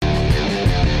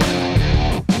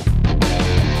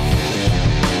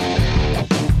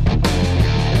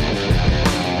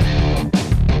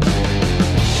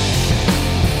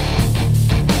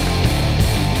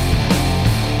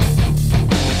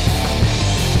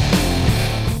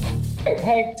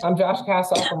Hey, I'm Josh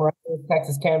Kassoff from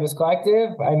Texas Cannabis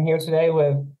Collective. I'm here today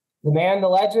with the man, the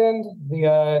legend,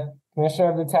 the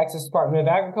Commissioner of the Texas Department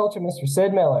of Agriculture, Mr.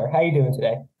 Sid Miller. How you doing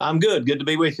today? I'm good. Good to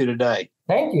be with you today.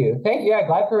 Thank you. Thank you. Yeah,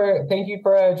 thank you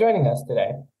for joining us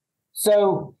today.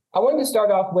 So I wanted to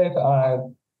start off with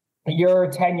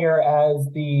your tenure as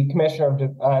the Commissioner of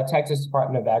the Texas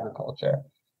Department of Agriculture.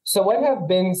 So what have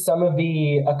been some of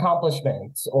the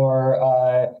accomplishments or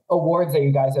awards that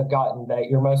you guys have gotten that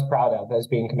you're most proud of as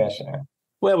being commissioner?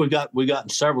 Well, we've gotten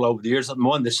several over the years.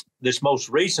 One, this most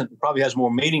recent probably has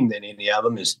more meaning than any of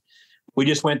them, is we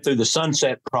just went through the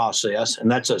sunset process, and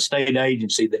that's a state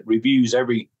agency that reviews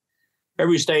every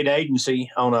state agency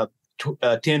on a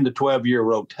 10 to 12 year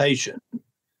rotation.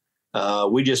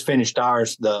 We just finished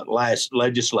ours the last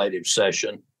legislative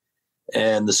session,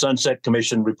 and the Sunset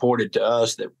Commission reported to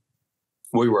us that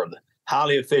we were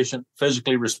highly efficient,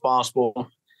 physically responsible,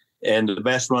 and the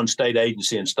best run state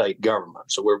agency in state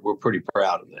government. So we're pretty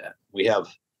proud of that. We have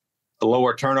a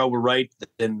lower turnover rate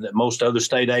than most other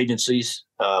state agencies.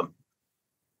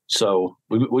 So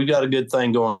we've got a good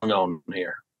thing going on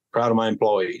here. Proud of my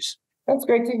employees. That's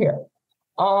great to hear.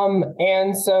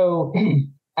 And so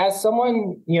as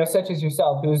someone, such as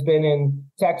yourself, who's been in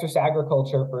Texas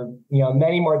agriculture for,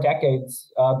 many more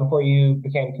decades before you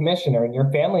became commissioner, and your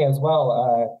family as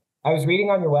well, I was reading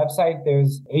on your website,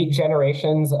 there's 8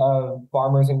 generations of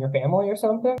farmers in your family or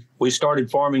something? We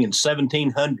started farming in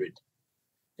 1700.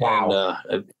 Wow.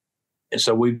 And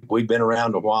so we've been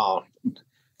around a while,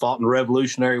 fought in the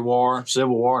Revolutionary War,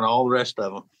 Civil War, and all the rest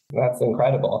of them. That's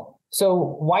incredible.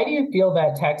 So why do you feel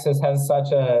that Texas has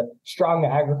such a strong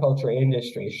agriculture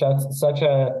industry, such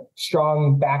a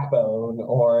strong backbone,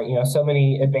 or, so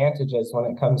many advantages when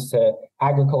it comes to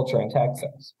agriculture in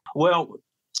Texas? Well,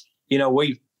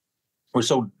 we're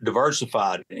so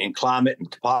diversified in climate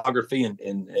and topography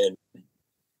and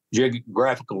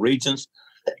geographical regions.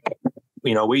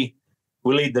 We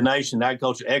lead the nation in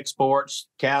agriculture exports: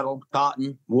 cattle,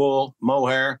 cotton, wool,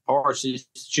 mohair, horses,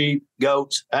 sheep,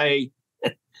 goats, hay.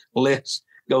 List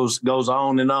goes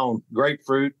on and on.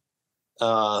 Grapefruit.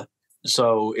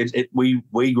 So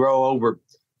we grow over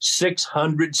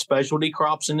 600 specialty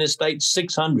crops in this state.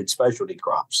 600 specialty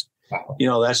crops.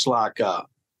 Wow. That's like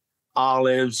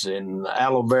olives and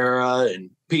aloe vera and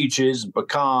peaches and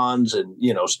pecans and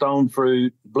stone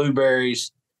fruit,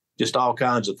 blueberries, just all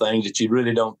kinds of things that you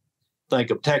really don't think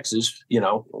of Texas.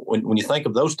 When you think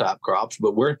of those type crops,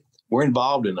 but we're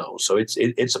involved in those. So it's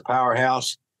a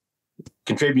powerhouse.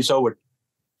 Contributes over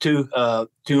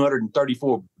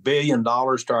 $234 billion to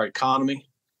our economy,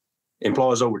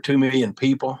 employs over 2 million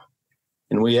people,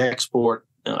 and we export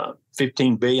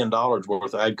 $15 billion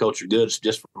worth of agriculture goods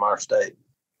just from our state.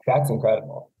 That's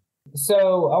incredible.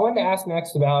 So I wanted to ask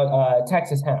next about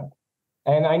Texas hemp.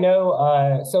 And I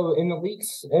know, so in the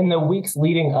weeks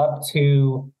leading up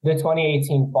to the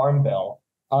 2018 Farm Bill,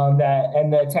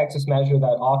 and the Texas measure that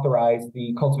authorized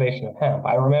the cultivation of hemp,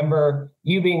 I remember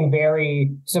you being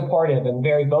very supportive and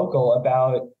very vocal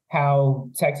about how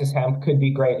Texas hemp could be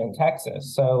great in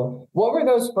Texas. So what were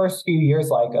those first few years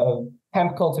like of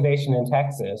hemp cultivation in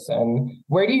Texas? And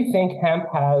where do you think hemp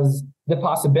has the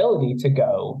possibility to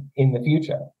go in the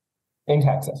future in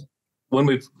Texas? When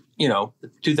the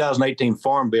 2018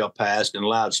 Farm Bill passed and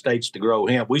allowed states to grow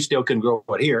hemp, we still couldn't grow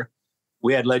it here.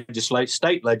 We had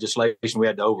state legislation we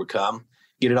had to overcome,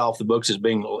 get it off the books as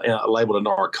being labeled a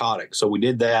narcotic. So we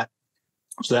did that.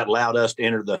 So that allowed us to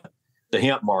enter the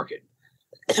hemp market.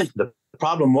 The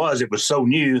problem was it was so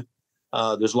new.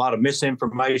 There's a lot of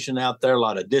misinformation out there, a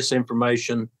lot of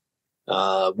disinformation.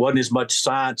 Wasn't as much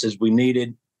science as we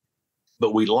needed,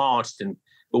 but we launched,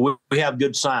 but we have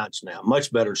good science now,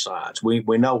 much better science. We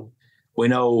know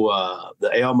the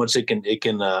ailments it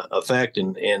can affect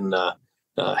and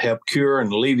help cure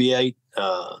and alleviate,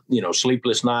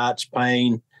 sleepless nights,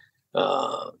 pain,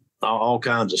 all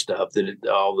kinds of stuff,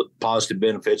 all the positive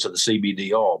benefits of the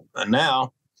CBD oil. And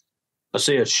now I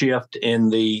see a shift in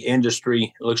the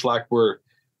industry. It looks like we're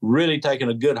really taking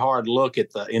a good hard look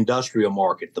at the industrial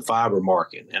market, the fiber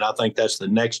market. And I think that's the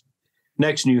next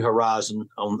new horizon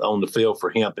on the field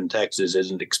for hemp in Texas,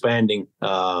 is an expanding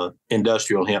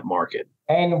industrial hemp market.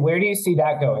 And where do you see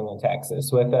that going in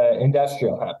Texas with the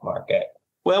industrial hemp market?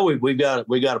 Well, we've got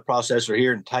a processor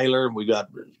here in Taylor. We've got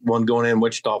one going in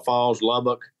Wichita Falls,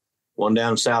 Lubbock, one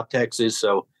down in South Texas.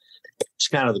 So it's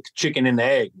kind of the chicken and the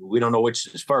egg. We don't know which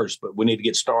is first, but we need to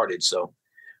get started. So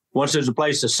once there's a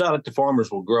place to sell it, the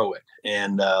farmers will grow it,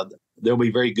 and they'll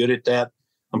be very good at that.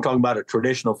 I'm talking about a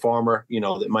traditional farmer,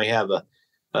 that may have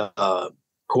a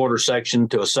quarter section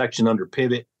to a section under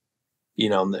pivot.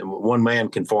 One man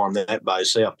can farm that by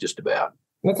himself just about.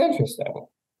 That's interesting.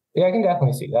 Yeah, I can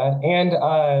definitely see that. And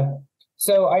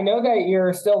so I know that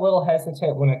you're still a little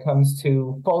hesitant when it comes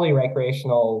to fully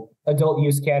recreational adult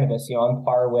use cannabis, on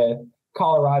par with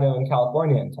Colorado and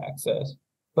California and Texas.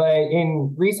 But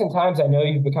in recent times, I know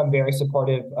you've become very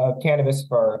supportive of cannabis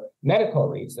for medical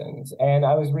reasons. And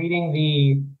I was reading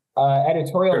the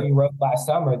editorial Sure. you wrote last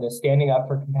summer, the Standing Up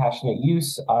for Compassionate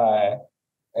Use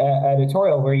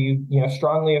editorial, where you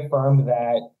strongly affirmed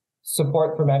that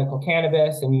support for medical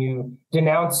cannabis, and you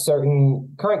denounce certain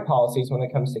current policies when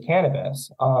it comes to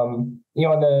cannabis, on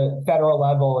the federal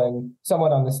level and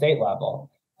somewhat on the state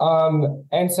level.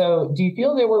 And so do you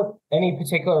feel there were any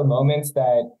particular moments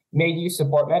that made you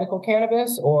support medical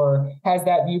cannabis, or has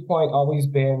that viewpoint always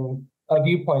been a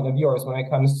viewpoint of yours when it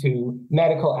comes to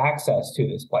medical access to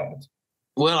this plant?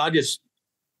 Well,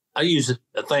 I use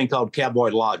a thing called cowboy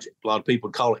logic. A lot of people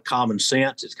call it common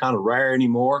sense. It's kind of rare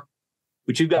anymore.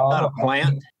 But you've got a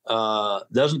plant,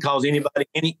 doesn't cause anybody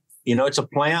it's a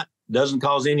plant, doesn't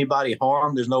cause anybody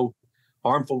harm. There's no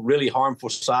really harmful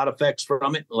side effects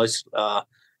from it, unless,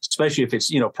 especially if it's,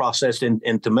 processed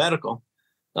into medical.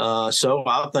 So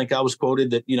I think I was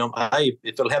quoted that, hey,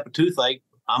 if it'll help a toothache,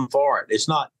 I'm for it.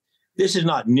 This is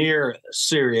not near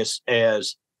serious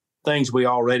as things we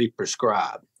already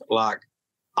prescribe, like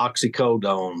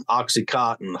oxycodone,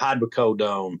 oxycontin,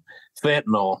 hydrocodone,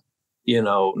 fentanyl,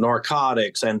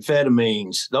 narcotics,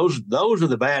 amphetamines. Those are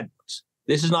the bad ones.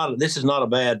 This is not a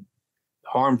bad,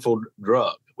 harmful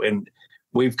drug. And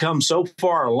we've come so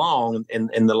far along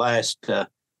in the last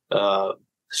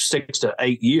 6 to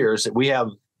 8 years that we have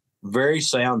very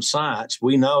sound science.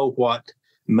 We know what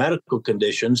medical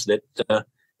conditions that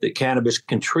cannabis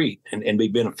can treat and be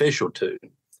beneficial to.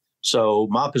 So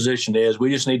my position is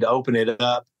we just need to open it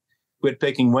up, quit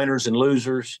picking winners and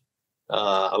losers,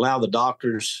 allow the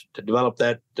doctors to develop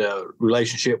that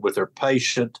relationship with their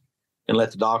patient, and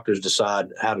let the doctors decide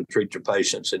how to treat their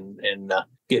patients, and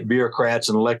get bureaucrats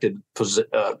and elected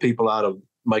people out of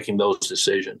making those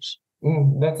decisions.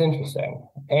 That's interesting.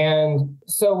 And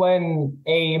so when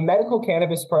a medical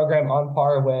cannabis program on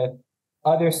par with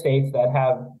other states that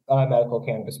have a medical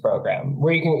cannabis program,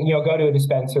 where you can go to a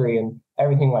dispensary and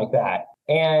everything like that,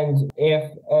 and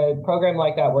if a program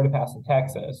like that were to pass in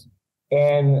Texas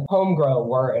and home grow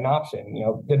were an option,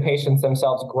 the patients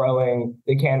themselves growing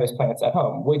the cannabis plants at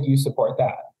home, would you support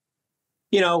that?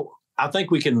 I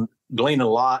think we can glean a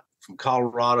lot from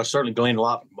Colorado, certainly glean a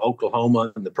lot from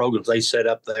Oklahoma and the programs they set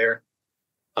up there.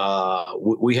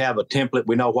 We have a template.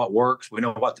 We know what works. We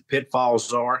know what the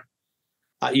pitfalls are.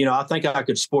 I think I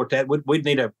could support that. We'd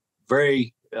need a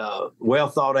very well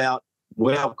thought out,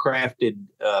 well crafted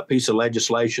piece of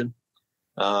legislation.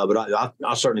 But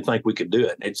I certainly think we could do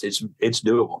it. It's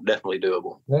doable, definitely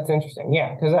doable. That's interesting.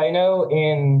 Yeah, because I know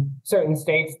in certain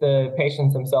states, the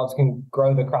patients themselves can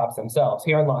grow the crops themselves.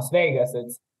 Here in Las Vegas,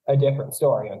 it's a different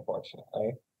story,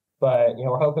 unfortunately. But,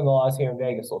 we're hoping the laws here in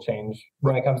Vegas will change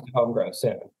when it comes to home grow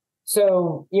soon.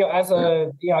 So,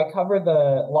 I cover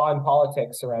the law and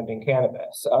politics surrounding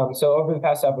cannabis. So over the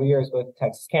past several years with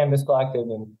Texas Cannabis Collective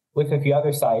and with a few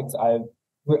other sites, I've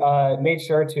made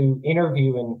sure to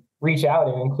interview and reach out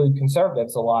and include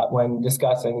conservatives a lot when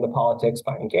discussing the politics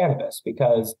behind cannabis,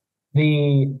 because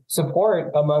the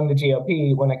support among the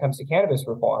GOP when it comes to cannabis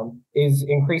reform is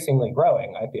increasingly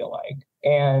growing, I feel like.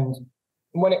 And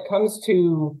when it comes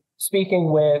to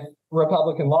speaking with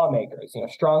Republican lawmakers,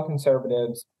 strong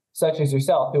conservatives such as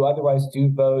yourself, who otherwise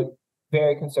do vote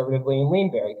very conservatively and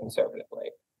lean very conservatively,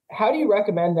 how do you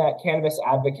recommend that cannabis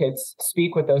advocates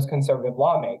speak with those conservative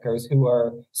lawmakers who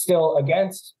are still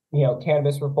against,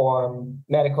 cannabis reform,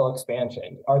 medical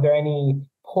expansion? Are there any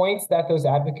points that those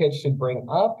advocates should bring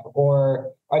up,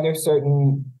 or are there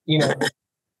certain,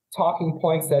 talking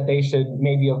points that they should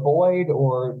maybe avoid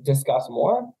or discuss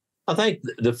more? I think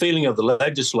the feeling of the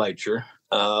legislature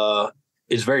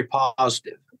is very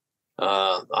positive.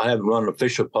 I haven't run an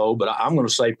official poll, but I'm going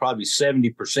to say probably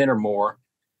 70% or more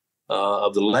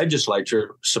of the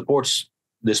legislature supports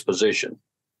this position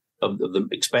of the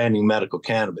expanding medical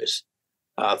cannabis.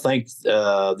 I think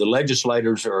the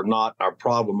legislators are not our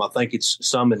problem. I think it's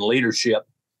some in leadership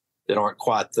that aren't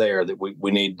quite there that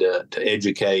we need to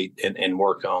educate and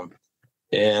work on.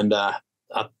 And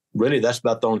really, that's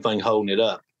about the only thing holding it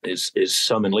up is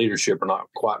some in leadership are not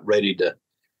quite ready to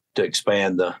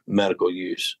expand the medical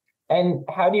use. And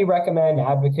how do you recommend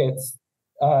advocates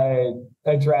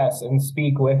address and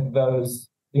speak with those,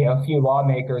 few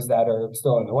lawmakers that are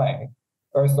still in the way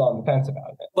or still on the fence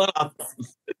about it? Well,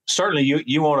 certainly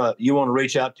you want to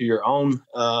reach out to your own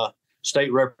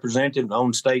state representative and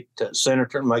own state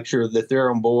senator and make sure that they're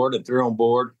on board. If they're on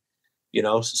board, you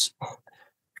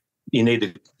need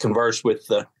to converse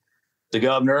with the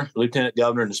governor, lieutenant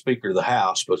governor, and the speaker of the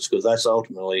House, but because that's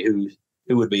ultimately who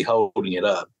would be holding it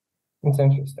up. It's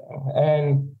interesting.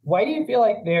 And why do you feel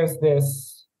like there's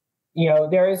this,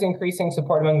 there is increasing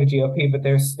support among the GOP, but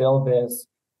there's still this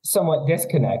somewhat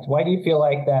disconnect? Why do you feel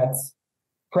like that's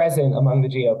present among the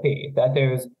GOP, that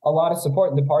there's a lot of support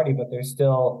in the party, but there's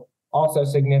still also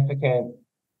significant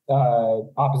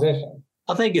opposition?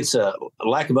 I think it's a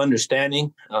lack of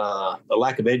understanding, a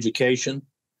lack of education.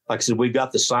 Like I said, we've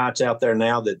got the science out there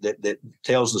now that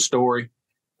tells the story.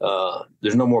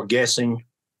 There's no more guessing.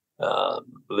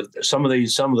 But some of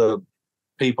the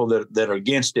people that are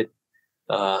against it,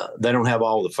 they don't have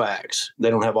all the facts. They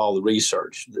don't have all the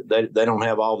research. They don't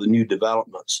have all the new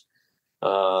developments.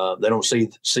 They don't see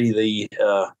the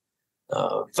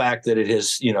fact that it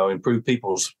has improved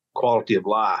people's quality of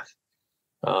life.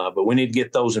 But we need to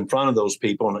get those in front of those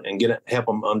people and help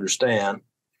them understand,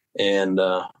 and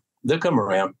they'll come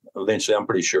around eventually. I'm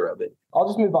pretty sure of it. I'll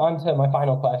just move on to my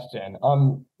final question.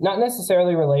 Not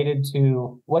necessarily related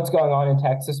to what's going on in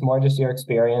Texas, more just your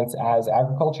experience as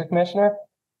agriculture commissioner.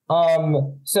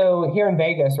 So here in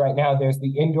Vegas right now, there's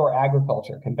the Indoor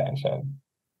Agriculture Convention.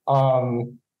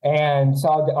 And so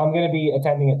I'm going to be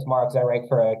attending it tomorrow because I write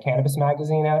for a cannabis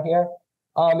magazine out here.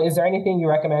 Is there anything you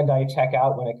recommend I check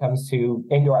out when it comes to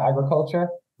indoor agriculture?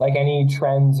 Like any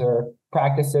trends or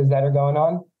practices that are going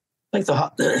on? I think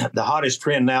the hottest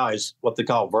trend now is what they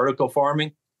call vertical farming.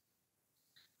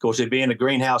 Of course, it'd be in a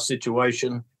greenhouse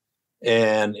situation,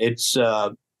 and it's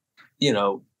 18,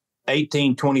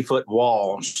 20-foot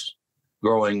walls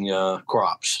growing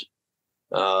crops.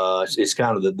 It's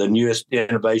kind of the newest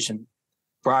innovation.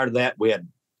 Prior to that, we had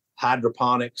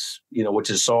hydroponics, which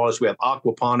is soilless. We have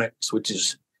aquaponics, which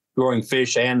is growing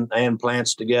fish and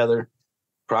plants together.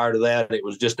 Prior to that, it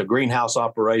was just a greenhouse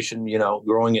operation,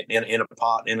 growing it in a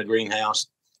pot in a greenhouse.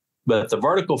 But the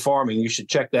vertical farming, you should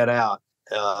check that out.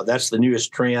 That's the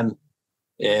newest trend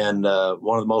and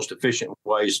one of the most efficient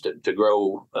ways to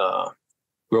grow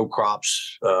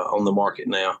crops on the market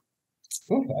now.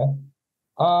 Okay.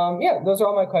 Those are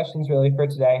all my questions really for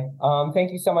today.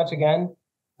 Thank you so much again.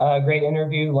 Great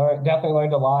interview. Definitely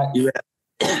learned a lot. Yeah.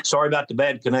 Sorry about the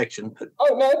bad connection.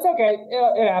 Oh, no, it's okay.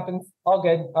 It happens. All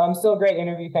good. Still a great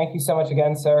interview. Thank you so much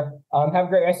again, sir. Have a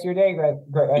great rest of your day. Great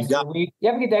rest of your week.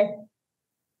 You have a good day.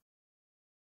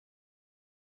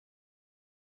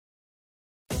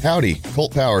 Howdy,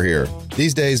 Colt Power here.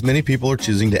 These days, many people are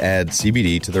choosing to add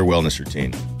CBD to their wellness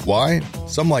routine. Why?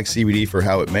 Some like CBD for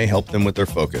how it may help them with their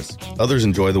focus. Others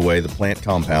enjoy the way the plant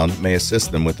compound may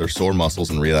assist them with their sore muscles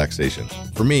and relaxation.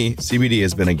 For me, CBD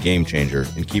has been a game changer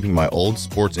in keeping my old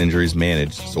sports injuries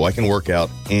managed so I can work out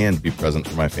and be present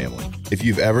for my family. If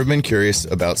you've ever been curious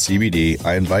about CBD,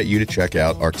 I invite you to check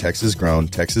out our Texas-grown,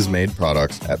 Texas-made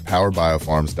products at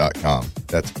powerbiofarms.com.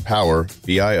 That's power,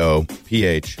 BIOPHARMS.com.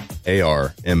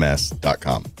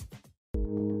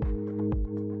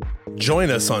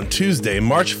 Join us on Tuesday,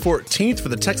 March 14th for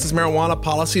the Texas Marijuana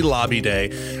Policy Lobby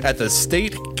Day at the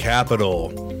state capitol.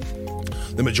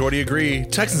 The majority agree.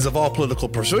 Texans of all political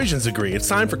persuasions agree. It's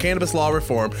time for cannabis law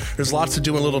reform. There's lots to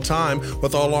do in little time.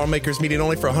 With all lawmakers meeting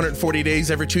only for 140 days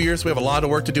every 2 years, we have a lot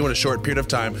of work to do in a short period of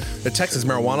time. The Texas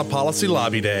Marijuana Policy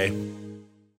Lobby Day.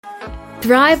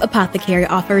 Thrive Apothecary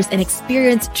offers an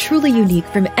experience truly unique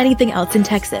from anything else in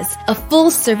Texas. A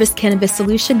full-service cannabis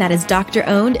solution that is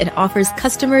doctor-owned and offers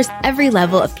customers every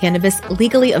level of cannabis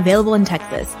legally available in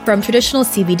Texas. From traditional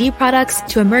CBD products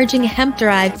to emerging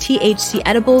hemp-derived THC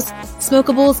edibles,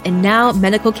 smokables, and now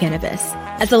medical cannabis.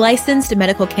 As a licensed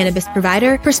medical cannabis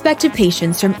provider, prospective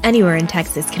patients from anywhere in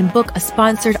Texas can book a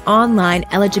sponsored online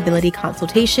eligibility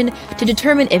consultation to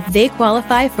determine if they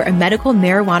qualify for a medical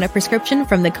marijuana prescription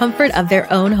from the comfort of their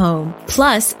own home.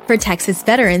 Plus, for Texas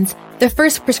veterans, the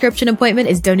first prescription appointment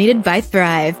is donated by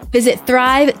Thrive. Visit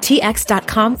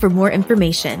thrivetx.com for more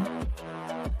information.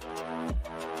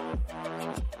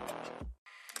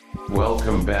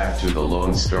 Welcome back to the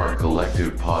Lone Star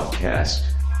Collective podcast,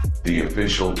 the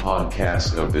official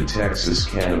podcast of the Texas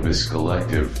Cannabis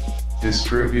Collective,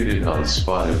 distributed on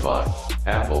Spotify,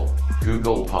 Apple,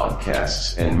 Google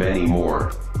Podcasts, and many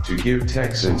more, to give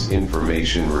Texans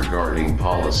information regarding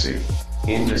policy,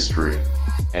 industry,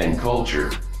 and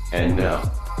culture. And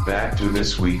now, back to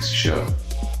this week's show.